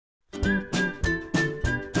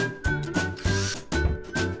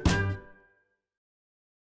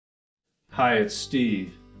Hi, it's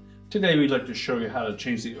Steve. Today we'd like to show you how to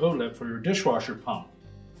change the outlet for your dishwasher pump.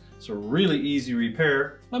 It's a really easy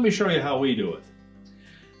repair. Let me show you how we do it.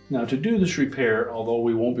 Now, to do this repair, although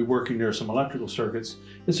we won't be working near some electrical circuits,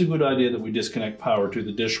 it's a good idea that we disconnect power to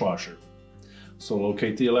the dishwasher. So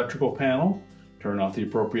locate the electrical panel, turn off the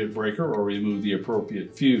appropriate breaker or remove the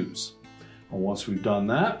appropriate fuse. And once we've done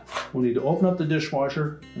that, we'll need to open up the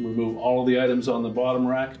dishwasher and remove all of the items on the bottom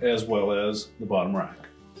rack as well as the bottom rack.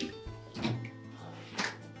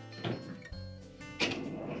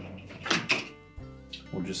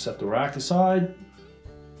 We'll just set the rack aside.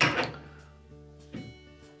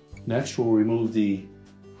 Next, we'll remove the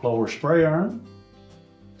lower spray arm.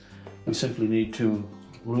 We simply need to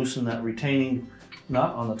loosen that retaining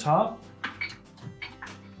nut on the top.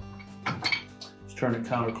 Just turn it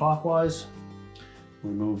counterclockwise.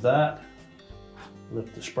 Remove that.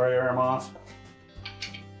 Lift the spray arm off.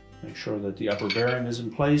 Make sure that the upper bearing is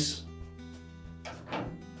in place.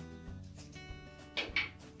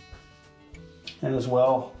 And as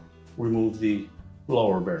well, remove the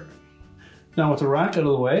lower bearing. Now with the rack out of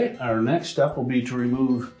the way, our next step will be to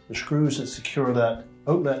remove the screws that secure that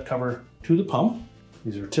outlet cover to the pump.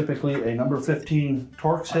 These are typically a number 15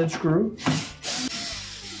 Torx head screw.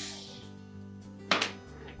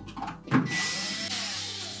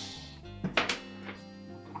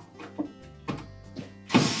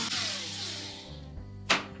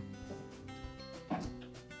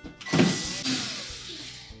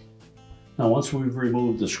 Now once we've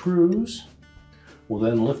removed the screws, we'll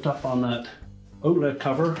then lift up on that outlet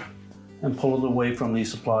cover and pull it away from the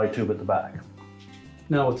supply tube at the back.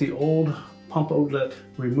 Now with the old pump outlet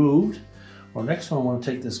removed, our next one I want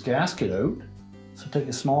to take this gasket out. So take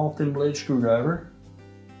a small thin blade screwdriver,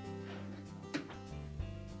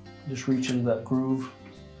 just reach into that groove,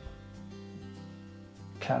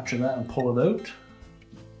 capture that and pull it out.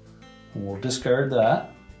 And we'll discard that.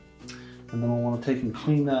 And then we'll want to take and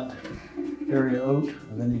clean that area out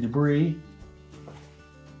of any debris.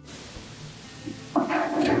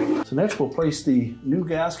 So next we'll place the new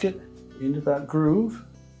gasket into that groove.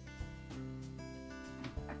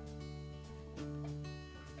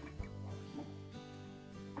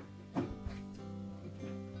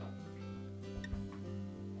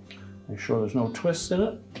 Make sure there's no twists in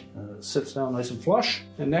it. It sits down nice and flush.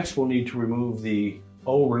 And next we'll need to remove the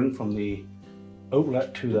O-ring from the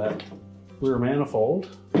outlet to that rear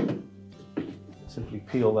manifold. Simply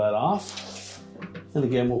peel that off. And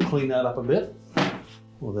again, we'll clean that up a bit.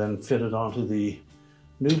 We'll then fit it onto the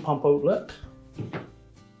new pump outlet.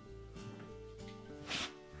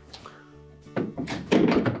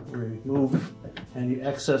 Remove any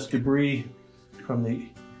excess debris from the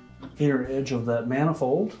inner edge of that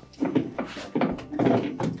manifold.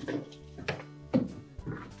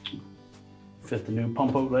 Fit the new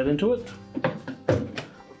pump outlet into it.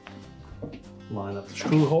 Line up the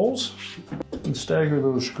screw holes and stagger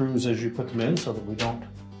those screws as you put them in so that we don't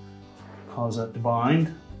cause that to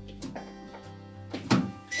bind.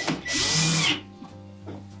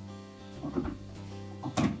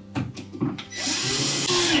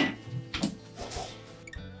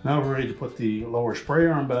 Now we're ready to put the lower spray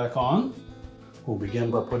arm back on. We'll begin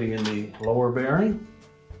by putting in the lower bearing.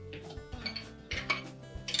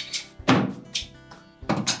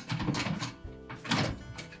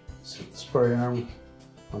 Set the spray arm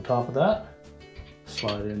on top of that.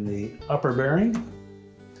 Slide in the upper bearing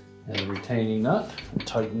and the retaining nut and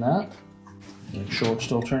tighten that. Make sure it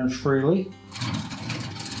still turns freely.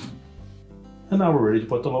 And now we're ready to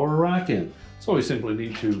put the lower rack in. So we simply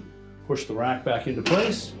need to push the rack back into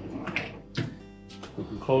place. We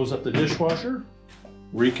can close up the dishwasher,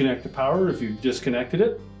 reconnect the power if you've disconnected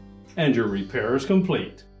it, and your repair is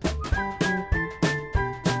complete.